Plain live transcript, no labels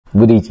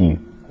Good day to you.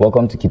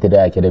 Welcome to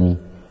Citadel Academy.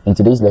 In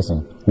today's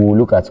lesson, we will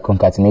look at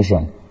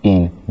concatenation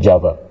in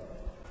Java.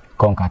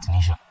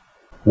 Concatenation.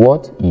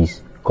 What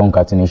is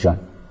concatenation?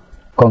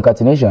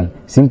 Concatenation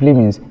simply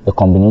means the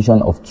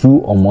combination of two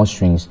or more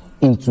strings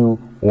into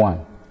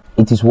one.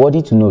 It is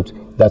worthy to note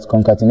that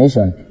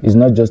concatenation is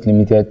not just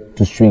limited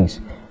to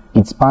strings.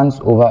 It spans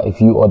over a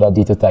few other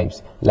data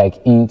types like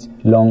int,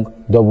 long,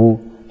 double,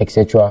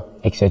 etc.,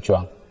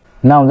 etc.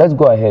 Now let's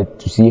go ahead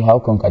to see how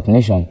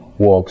concatenation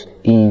works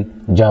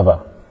in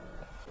Java.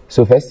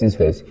 So first things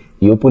first,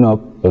 you open up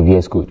your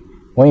VS Code.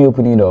 When you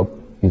open it up,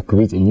 you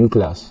create a new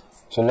class.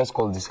 So let's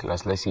call this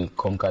class, let's say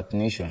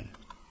concatenation.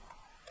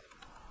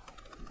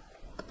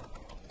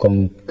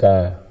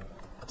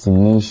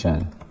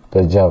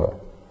 Concatenation.java.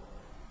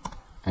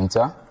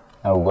 Enter.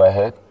 Now we'll go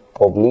ahead,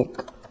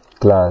 public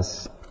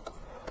class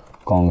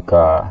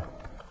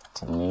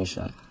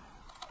concatenation.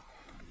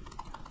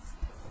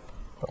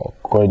 Or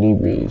curly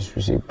brace,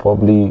 we say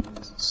public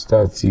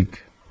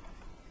static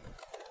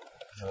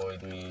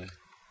void main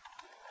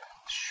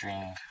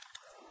string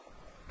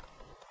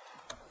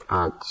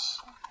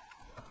args.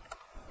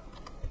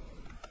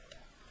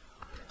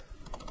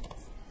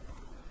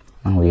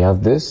 And we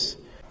have this.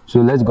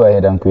 So let's go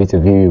ahead and create a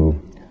variable.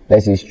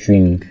 Let's say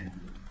string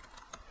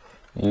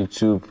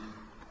YouTube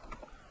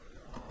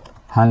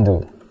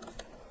handle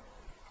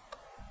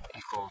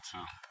equal to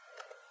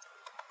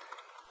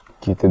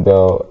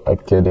Citadel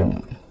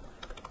Academy.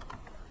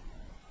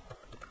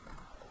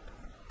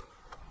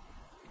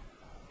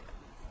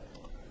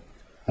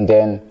 And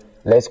then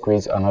let's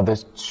create another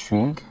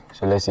string.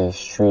 So let's say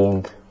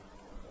string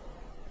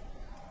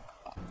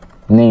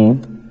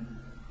name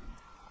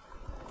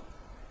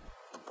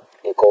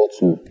equal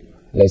to,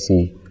 let's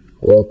say,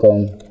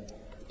 welcome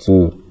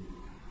to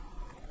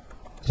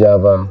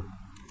Java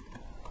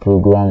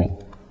programming.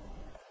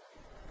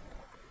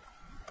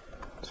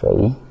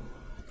 Sorry.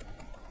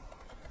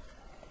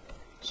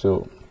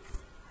 So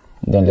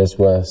then let's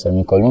put a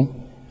semicolon,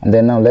 and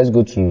then now let's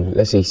go to,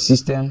 let's say,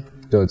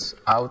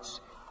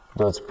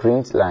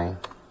 system.out.println.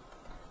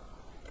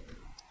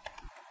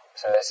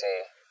 So let's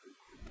say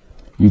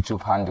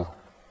YouTube handle,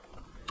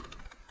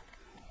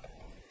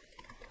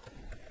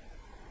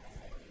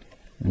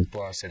 and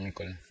put a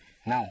semicolon.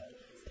 Now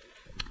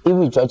if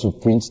we try to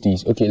print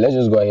this, okay, let's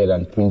just go ahead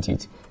and print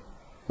it.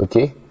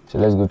 Okay, so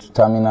let's go to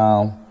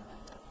terminal,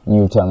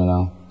 new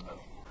terminal.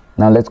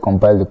 Now let's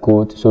compile the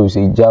code. So we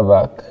say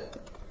javac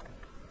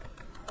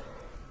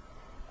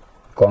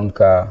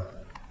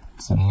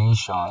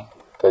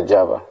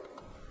concatenation.java.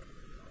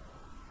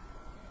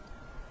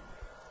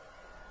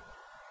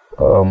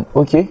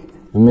 Okay,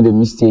 we made a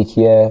mistake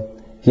here.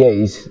 Here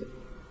is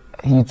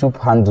YouTube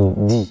handle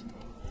D.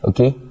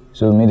 Okay,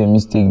 so we made a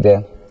mistake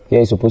there.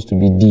 Here is supposed to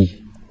be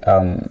D.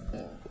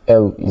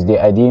 L is there.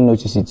 I didn't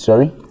notice it.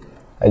 Sorry,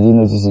 I didn't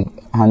notice it.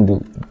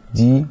 Handle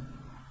D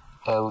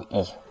L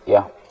E.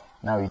 Yeah,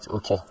 now it's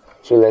okay.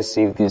 So let's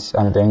save this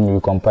and then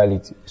recompile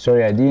it.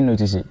 Sorry, I didn't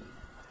notice it.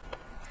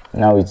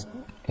 Now it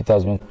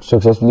has been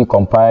successfully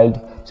compiled.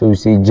 So we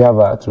say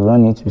Java to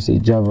run it. We say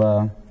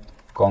Java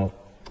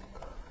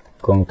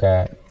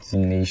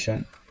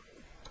concatenation.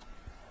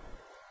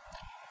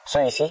 So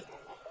you see,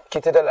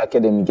 Citadel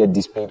Academy get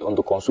displayed on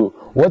the console.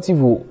 What if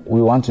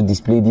we want to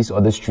display this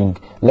other string?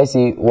 Let's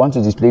say we want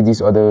to display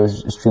this other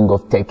string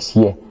of text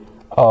here.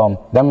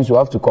 That means we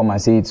have to come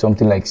and say it's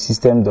something like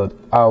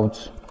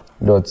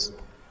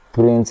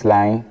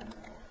system.out.println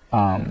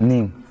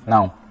name.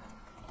 Now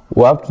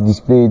we have to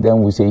display it,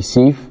 then we say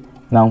save.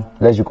 Now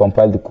let's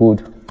recompile the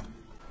code.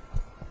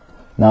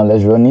 Now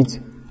let's run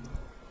it.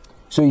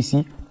 So you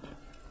see,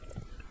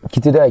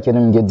 Citadel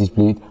Academy get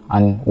displayed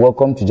and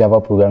welcome to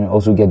Java programming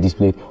also get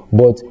displayed,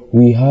 but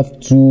we have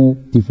two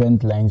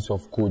different lines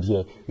of code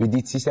here. We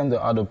did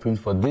system.out.print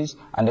for this,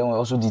 and then we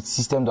also did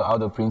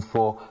system.out.print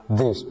for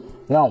this.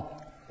 Now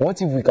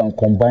what if we can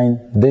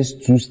combine these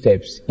two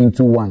steps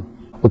into one?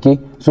 Okay,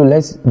 so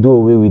let's do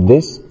away with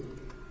this.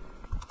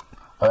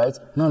 All right,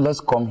 now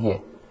let's come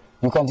here.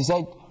 You can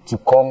decide to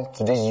come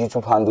to this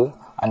YouTube handle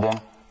and then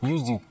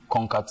use the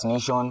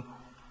concatenation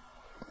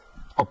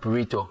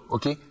operator.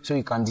 Okay, so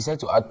you can decide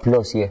to add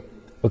plus here.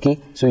 Okay,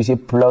 so you say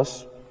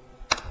plus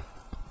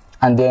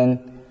and then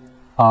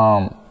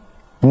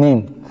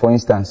name, for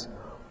instance.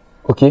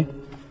 Okay,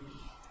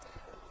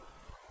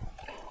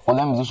 well,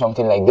 let me do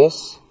something like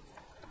this.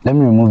 Let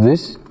me remove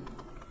this.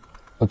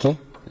 Okay,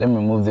 let me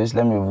remove this.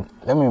 Let me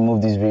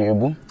remove this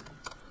variable.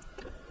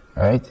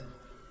 All right,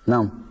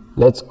 now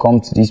let's come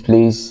to this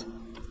place.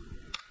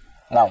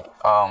 Now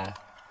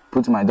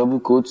put my double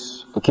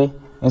quotes. Okay,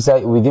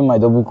 inside within my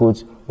double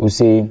quotes we'll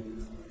say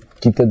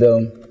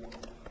Citadel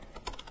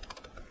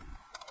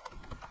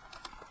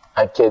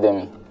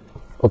Academy.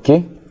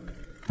 Okay,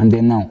 and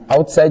then now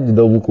outside the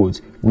double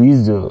quotes we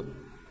use the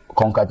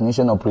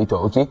concatenation operator.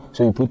 Okay,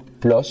 so you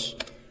put plus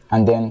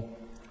and then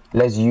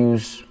let's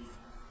use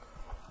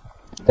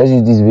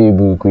this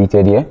variable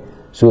created here.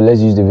 So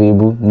let's use the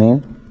variable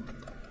name.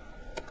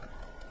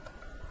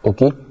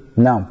 Okay,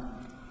 now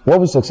what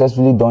we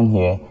successfully done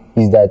here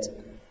is that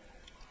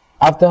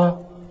after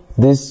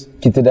this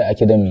Citadel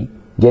Academy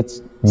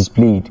gets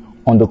displayed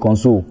on the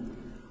console,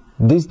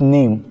 this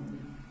name,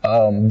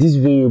 this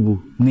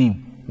variable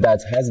name that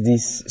has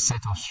this set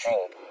of string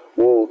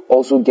will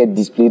also get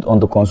displayed on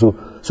the console.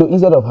 So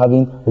instead of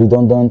having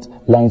redundant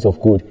lines of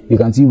code, you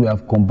can see we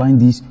have combined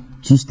these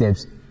two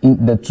steps,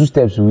 in the two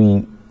steps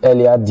we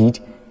earlier did,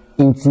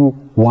 into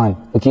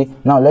one. Okay,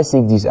 now let's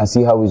save this and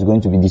see how it's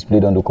going to be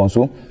displayed on the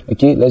console.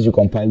 Okay, let's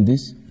recompile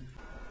this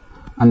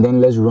and then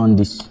let's run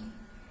this.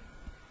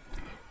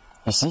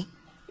 You see,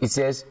 it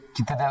says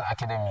Citadel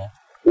Academy,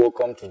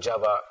 welcome to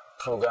Java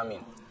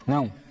programming.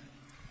 Now,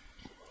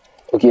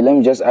 okay, let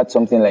me just add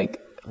something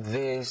like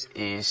this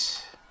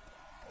is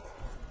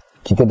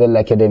Citadel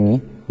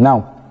Academy.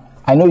 Now,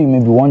 I know you may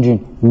be wondering,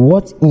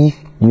 what if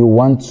you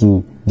want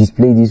to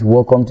display this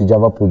welcome to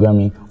Java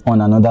programming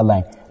on another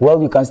line?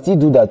 Well, you can still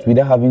do that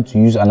without having to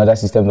use another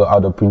system or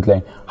out of print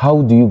line.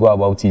 How do you go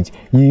about it?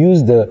 You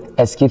use the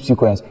escape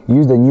sequence. You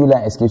use the new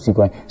line escape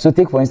sequence. So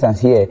take for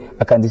instance here,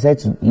 I can decide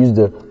to use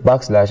the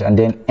backslash and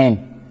then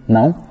n.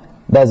 Now,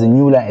 that's the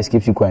new line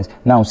escape sequence.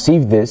 Now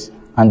save this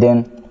and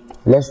then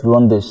let's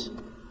run this.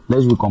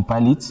 Let's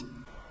recompile it.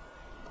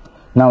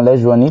 Now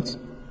let's run it.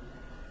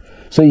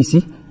 So you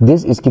see,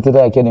 this is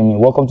Citadel Academy,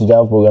 welcome to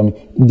Java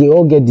programming. They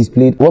all get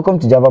displayed, welcome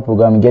to Java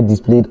programming get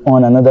displayed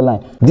on another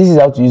line. This is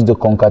how to use the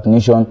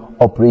concatenation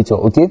operator,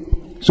 okay?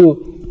 So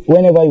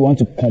whenever you want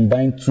to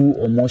combine two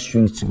or more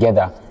strings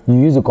together, you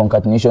use the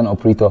concatenation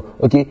operator,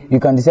 okay? You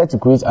can decide to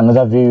create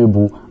another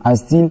variable and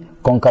still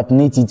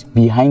concatenate it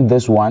behind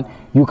this one.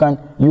 You can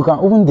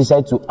even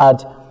decide to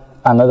add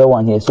another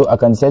one here. So I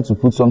can decide to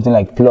put something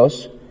like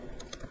plus,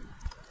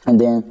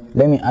 and then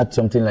let me add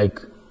something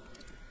like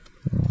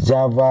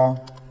Java,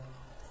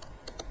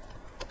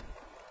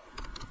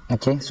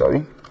 okay,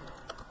 sorry,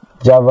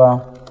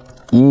 Java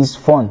is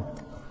fun.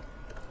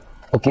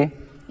 Okay,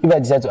 if I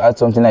decide to add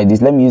something like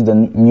this, let me use the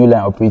new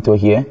line operator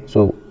here.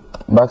 So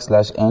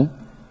backslash n,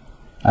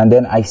 and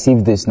then I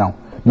save this. Now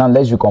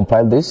let's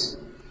recompile this.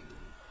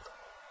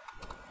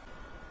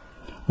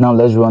 Now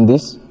let's run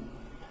this.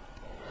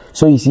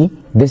 So you see,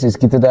 this is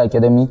Citadel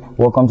Academy,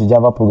 welcome to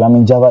Java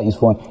programming, Java is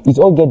fun. It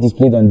all gets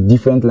displayed on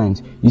different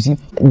lines. You see,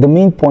 the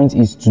main point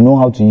is to know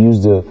how to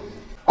use the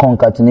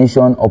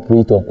concatenation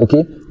operator,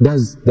 okay?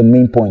 That's the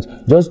main point.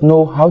 Just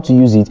know how to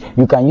use it.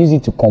 You can use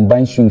it to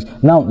combine strings.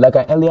 Now, like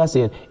I earlier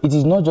said, it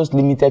is not just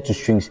limited to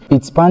strings.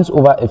 It spans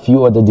over a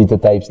few other data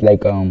types,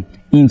 like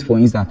int, for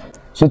instance.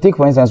 So take,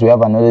 for instance, we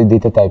have another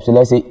data type. So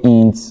let's say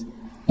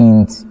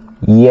int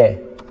year.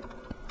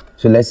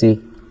 So let's say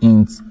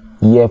int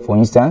year, for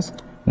instance.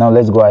 Now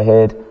let's go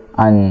ahead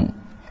and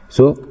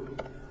so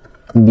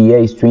the year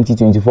is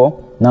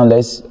 2024. Now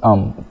let's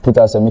put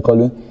our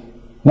semicolon.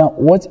 Now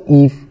what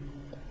if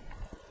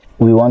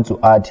we want to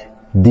add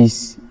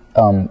this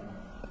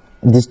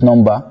this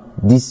number,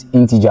 this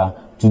integer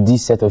to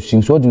this set of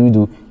strings? What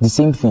do? The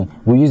same thing.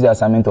 We use the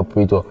assignment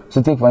operator.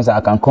 So take for instance,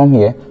 I can come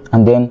here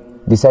and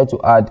then decide to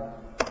add,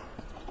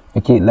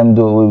 okay, let me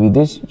do away with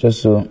this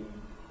just so,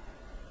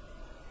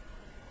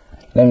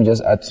 let me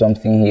just add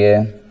something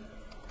here.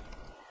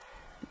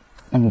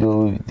 Let me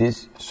do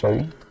this,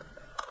 sorry.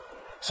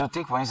 So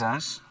take for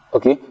instance,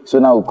 okay, so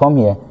now we come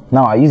here.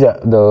 Now I use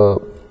the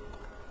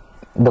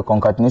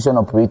concatenation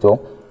operator.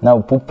 Now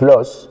we put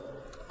plus,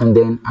 and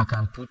then I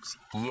can put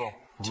year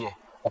there,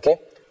 okay?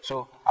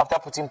 So after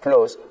putting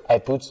plus, I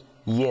put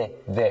year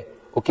there,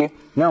 okay?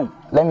 Now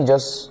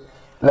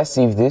let's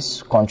save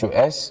this, Ctrl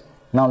S.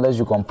 Now let's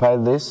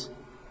recompile this.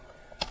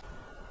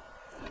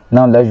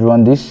 Now let's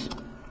run this.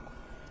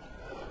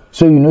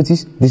 So you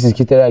notice this is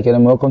Citadel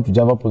Academy, welcome to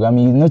Java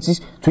programming. You notice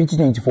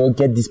 2024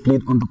 get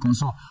displayed on the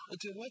console.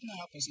 Okay, what now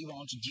happens if I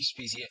want to give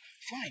space here?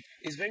 Fine,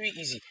 it's very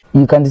easy.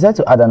 You can decide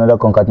to add another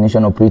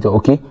concatenation operator,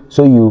 okay?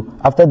 So you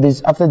after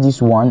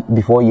this one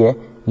before here,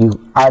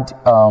 you add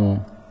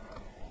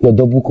your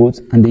double quotes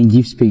and then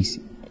give space.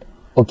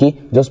 Okay,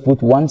 just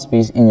put one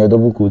space in your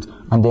double quote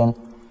and then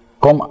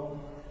come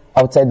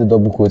outside the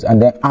double quotes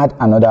and then add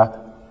another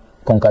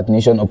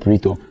concatenation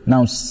operator.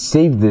 Now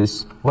save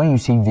this. When you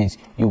save this,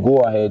 you go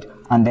ahead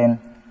and then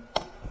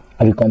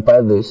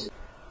recompile this.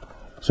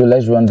 So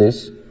let's run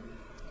this.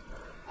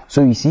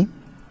 So you see,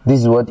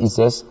 this is what it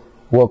says,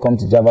 welcome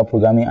to Java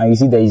programming, and you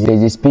see there is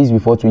a space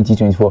before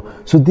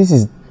 2024. So this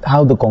is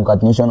how the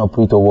concatenation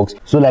operator works.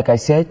 So like I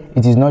said,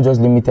 it is not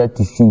just limited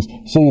to strings.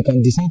 So you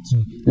can decide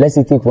to, let's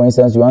say take for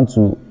instance, you want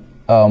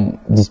to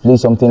display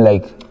something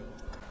like,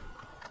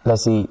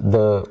 let's say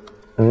the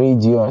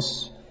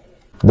radius,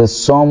 the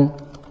sum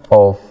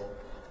of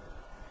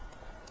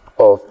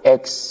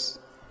x,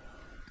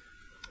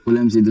 well,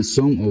 let me say the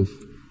sum of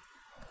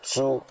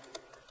 2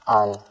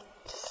 and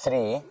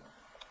 3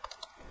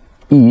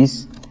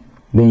 is,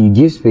 then you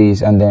give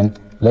space and then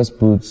let's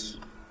put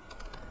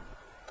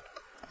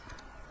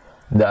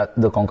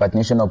the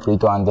concatenation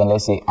operator and then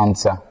let's say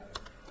answer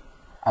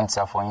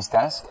for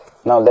instance.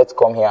 Now let's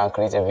come here and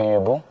create a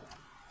variable.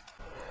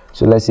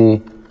 So let's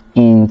say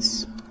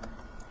int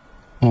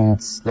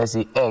let's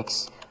say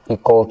x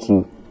equal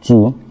to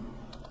 2,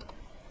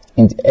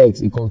 int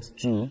x equal to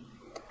 2,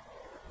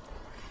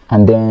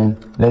 and then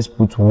let's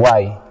put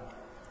y,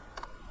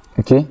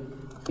 okay,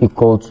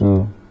 equal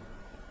to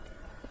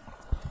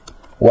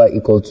y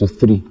equal to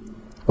 3,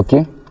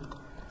 okay.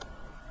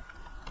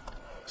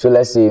 So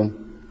let's say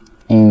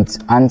int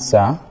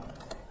answer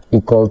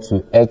equal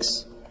to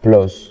x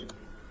plus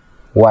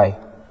y,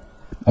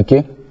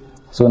 okay.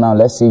 So now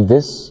let's save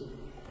this,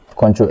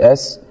 Ctrl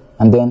S,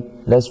 and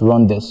then let's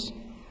run this.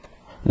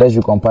 Let's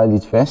recompile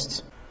it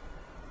first,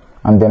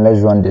 and then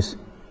let's run this.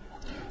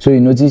 So you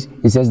notice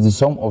it says the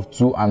sum of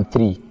 2 and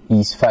 3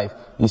 is 5.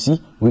 You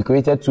see, we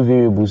created two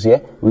variables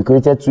here. We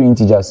created two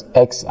integers,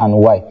 x and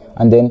y,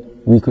 and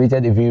then we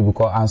created a variable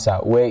called answer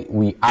where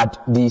we add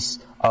these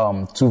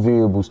two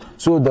variables.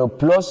 So the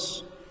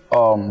plus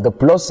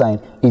sign,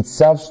 it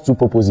serves two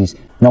purposes.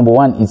 Number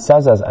one, it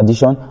serves as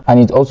addition, and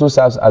it also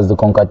serves as the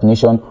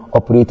concatenation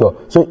operator.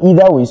 So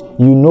either ways,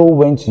 you know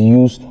when to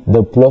use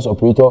the plus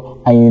operator,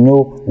 and you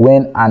know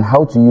when and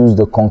how to use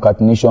the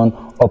concatenation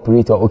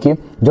operator, okay.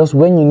 Just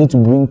when you need to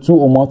bring two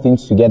or more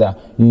things together,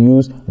 you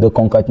use the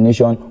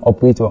concatenation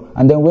operator,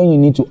 and then when you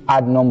need to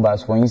add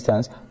numbers, for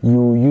instance,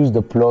 you use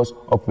the plus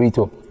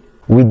operator.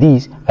 With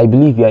this, I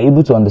believe you are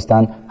able to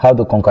understand how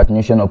the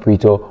concatenation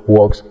operator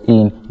works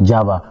in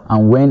Java,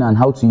 and when and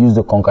how to use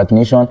the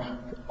concatenation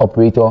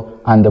operator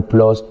and the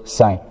plus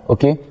sign,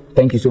 okay.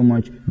 Thank you so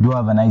much. Do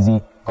have a nice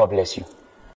day. God bless you.